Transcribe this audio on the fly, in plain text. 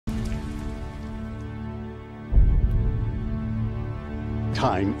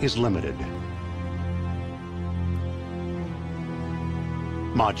time is limited.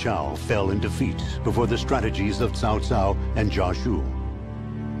 Ma Chao fell in defeat before the strategies of Cao Cao and Jia Shu.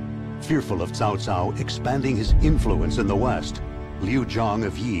 Fearful of Cao Cao expanding his influence in the west, Liu Zhang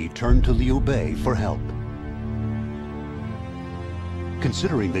of Yi turned to Liu Bei for help.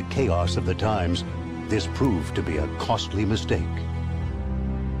 Considering the chaos of the times, this proved to be a costly mistake.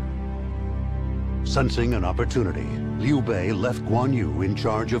 Sensing an opportunity, Liu Bei left Guan Yu in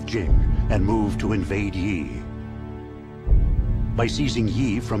charge of Jing and moved to invade Yi. By seizing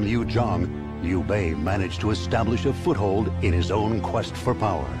Yi from Liu Zhang, Liu Bei managed to establish a foothold in his own quest for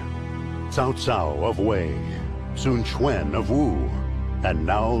power. Cao Cao of Wei, Sun Quan of Wu, and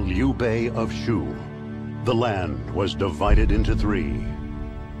now Liu Bei of Shu. The land was divided into three.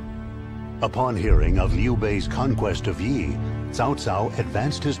 Upon hearing of Liu Bei's conquest of Yi, Cao Cao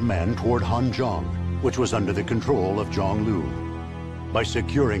advanced his men toward Hanzhong, which was under the control of Zhonglu. By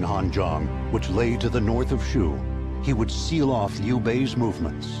securing Hanzhong, which lay to the north of Shu, he would seal off Liu Bei's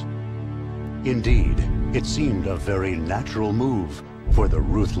movements. Indeed, it seemed a very natural move for the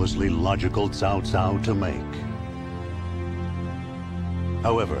ruthlessly logical Cao Cao to make.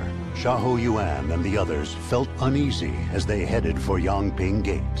 However, Xiahou Yuan and the others felt uneasy as they headed for Yangping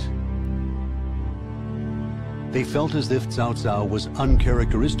Gate. They felt as if Cao Cao was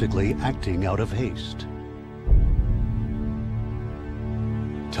uncharacteristically acting out of haste.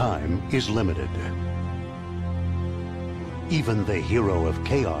 Time is limited. Even the hero of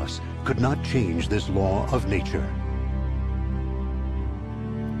chaos could not change this law of nature.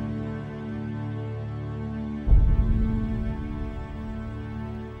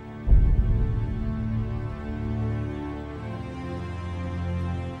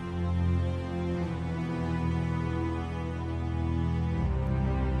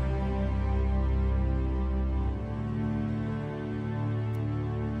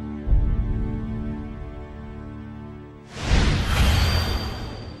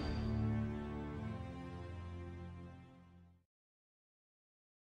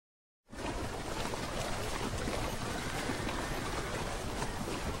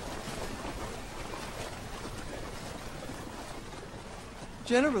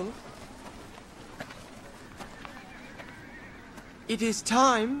 General, it is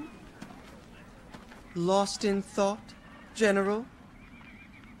time. Lost in thought, General?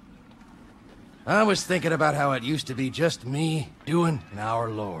 I was thinking about how it used to be just me doing our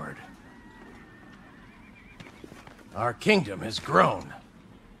Lord. Our kingdom has grown.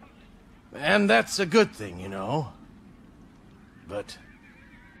 And that's a good thing, you know. But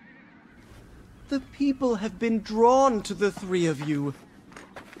the people have been drawn to the three of you.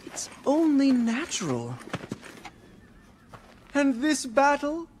 It's only natural. And this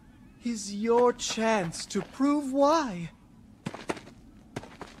battle is your chance to prove why.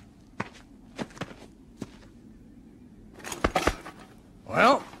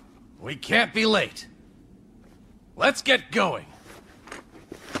 well, we can't be late. Let's get going.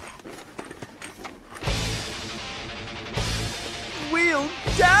 We'll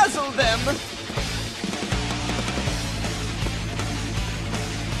dazzle them!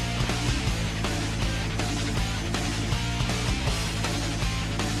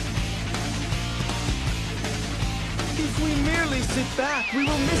 If we merely sit back, we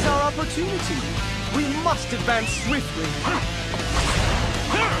will miss our opportunity. We must advance swiftly.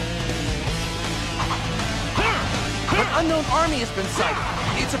 An unknown army has been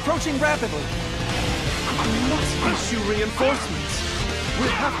sighted. It's approaching rapidly. There must be Shu reinforcements. We'll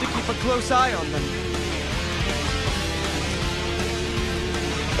have to keep a close eye on them.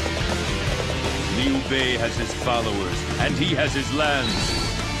 Liu Bei has his followers, and he has his lands.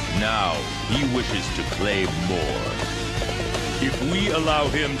 Now, he wishes to claim more. If we allow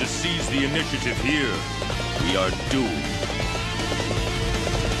him to seize the initiative here, we are doomed.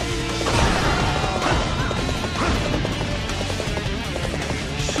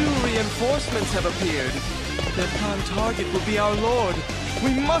 Shu reinforcements have appeared. Their prime target will be our lord.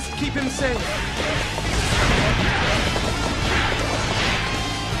 We must keep him safe.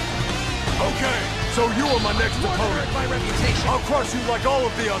 Okay, so you are my next opponent. My reputation. I'll crush you like all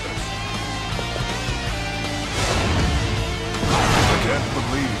of the others. I can't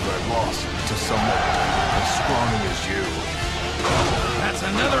believe I lost to someone as scrawny as you. That's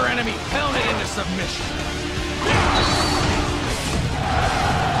another enemy pounded into submission.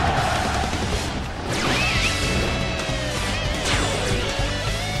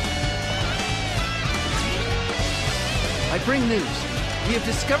 I bring news. We have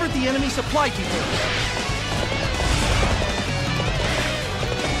discovered the enemy supply depot.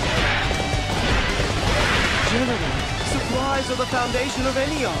 General, supplies supplies are the foundation of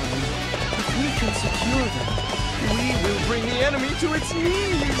any army. If we can secure them, we will bring the enemy to its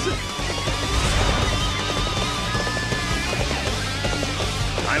knees.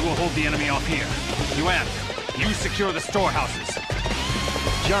 I will hold the enemy off here. Yuan, you secure the storehouses.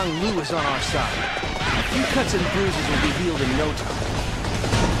 Zhang Lu is on our side. A few cuts and bruises will be healed in no time.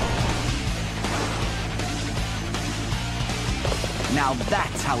 Now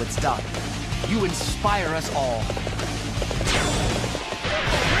that's how it's done. You inspire us all.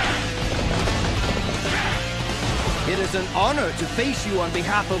 It is an honor to face you on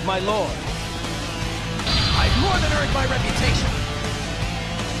behalf of my lord. I've more than earned my reputation.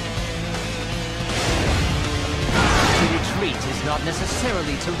 To retreat is not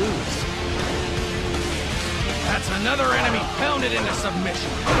necessarily to lose. That's another enemy pounded into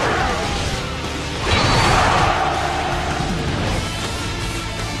submission.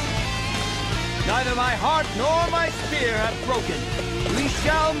 Neither my heart nor my spear have broken. We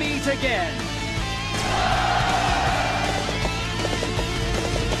shall meet again.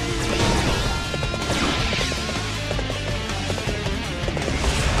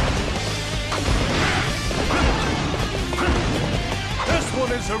 This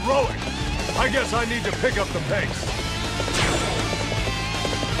one is heroic. I guess I need to pick up the pace.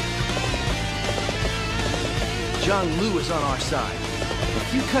 Zhang Lu is on our side. A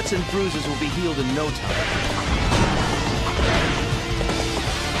few cuts and bruises will be healed in no time.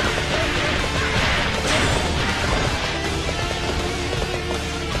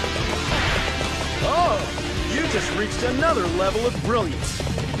 Oh! You just reached another level of brilliance.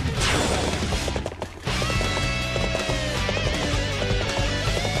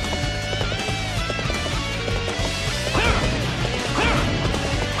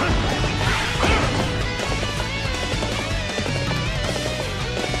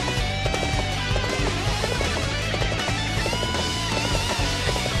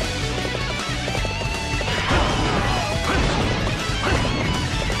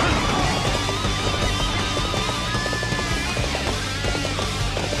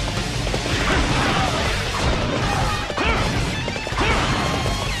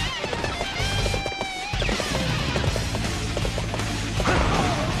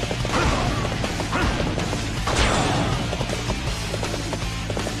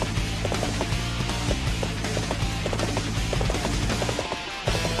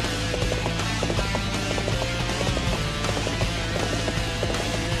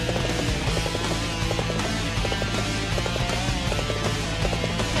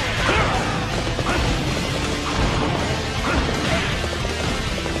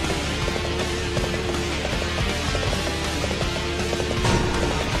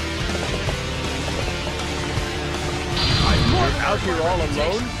 Out here all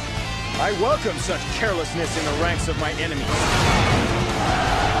alone? I welcome such carelessness in the ranks of my enemies.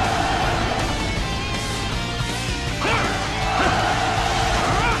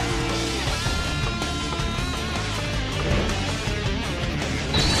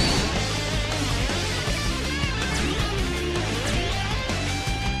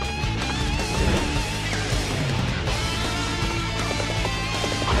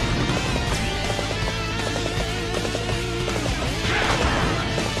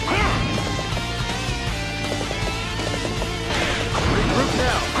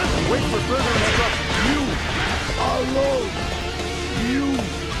 Wait for further instructions. You alone. You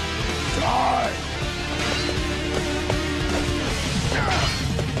die.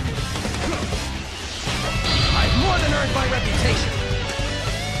 I've more than earned my reputation.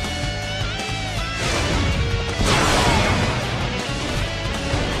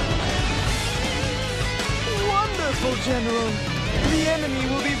 Wonderful, General. The enemy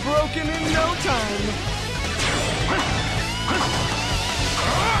will be broken in no time.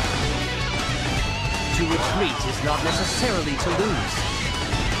 To retreat is not necessarily to lose.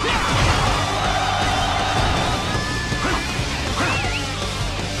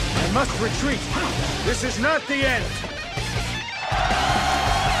 I must retreat. This is not the end.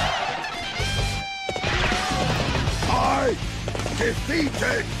 I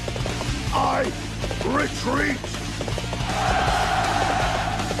defeated. I retreat.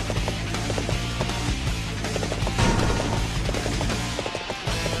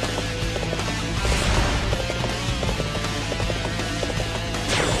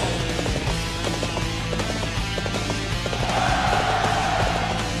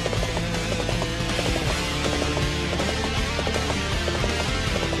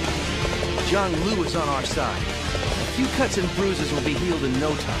 Zhang Lu is on our side. A few cuts and bruises will be healed in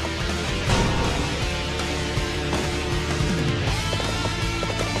no time.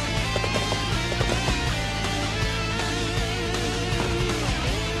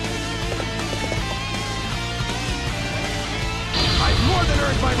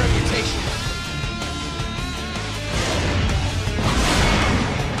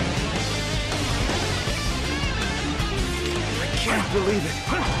 believe it.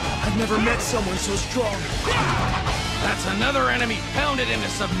 I've never met someone so strong. That's another enemy pounded into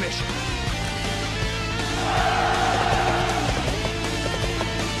submission.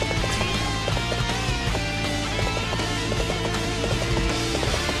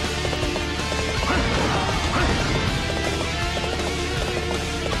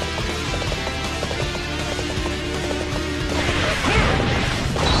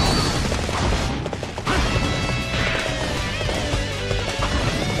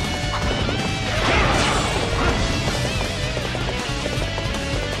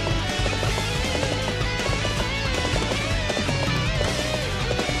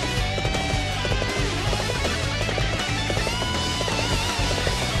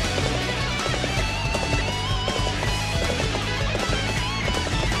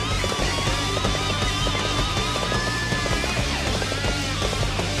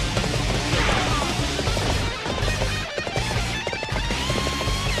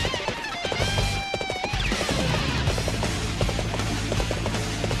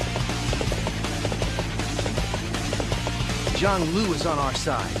 Zhang Lu is on our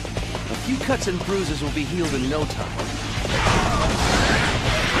side. A few cuts and bruises will be healed in no time.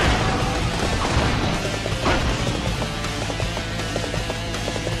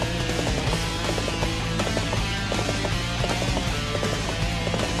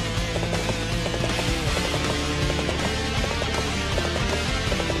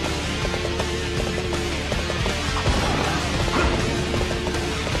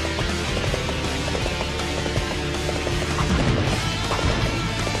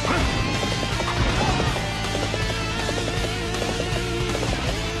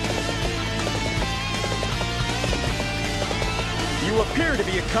 You appear to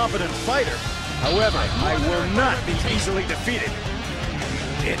be a competent fighter. However, I will not be easily defeated.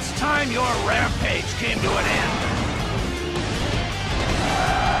 It's time your rampage came to an end.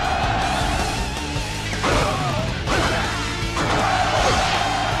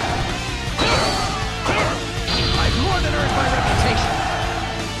 I've more than earned my reputation.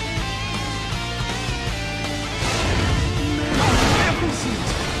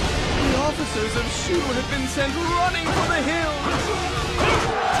 The officers of Shu have been sent running for the hills!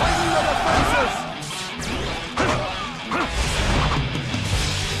 Tighten your defenses!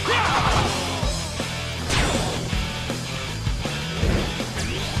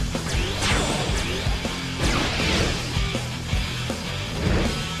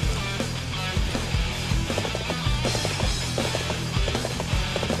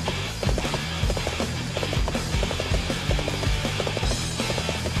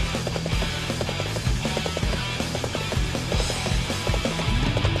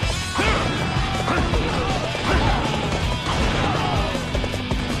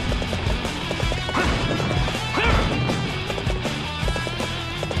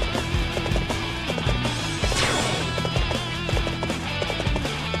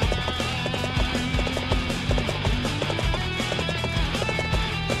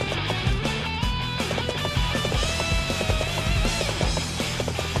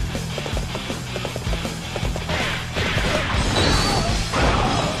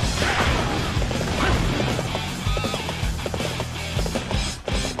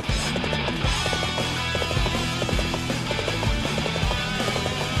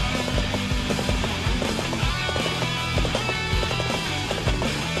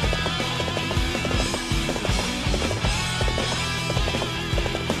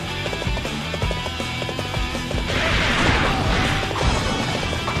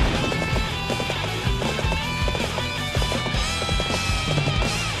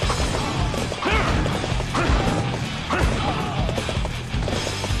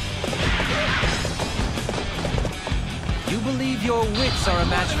 Your wits are a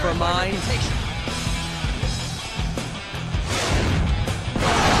match for mine.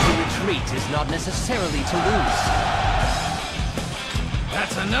 To retreat is not necessarily to lose.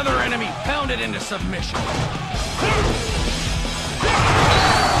 That's another enemy pounded into submission.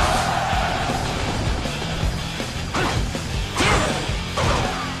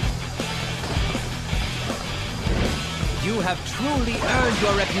 You have truly earned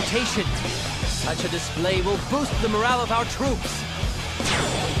your reputation. Such a display will boost the morale of our troops.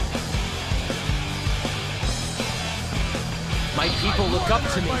 My people look up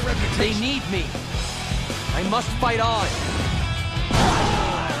to me. They need me. I must fight on.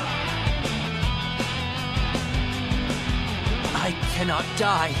 I cannot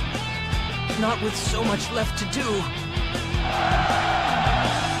die. Not with so much left to do.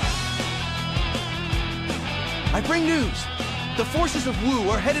 I bring news. The forces of Wu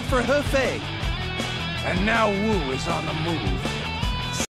are headed for Hefei. And now Wu is on the move.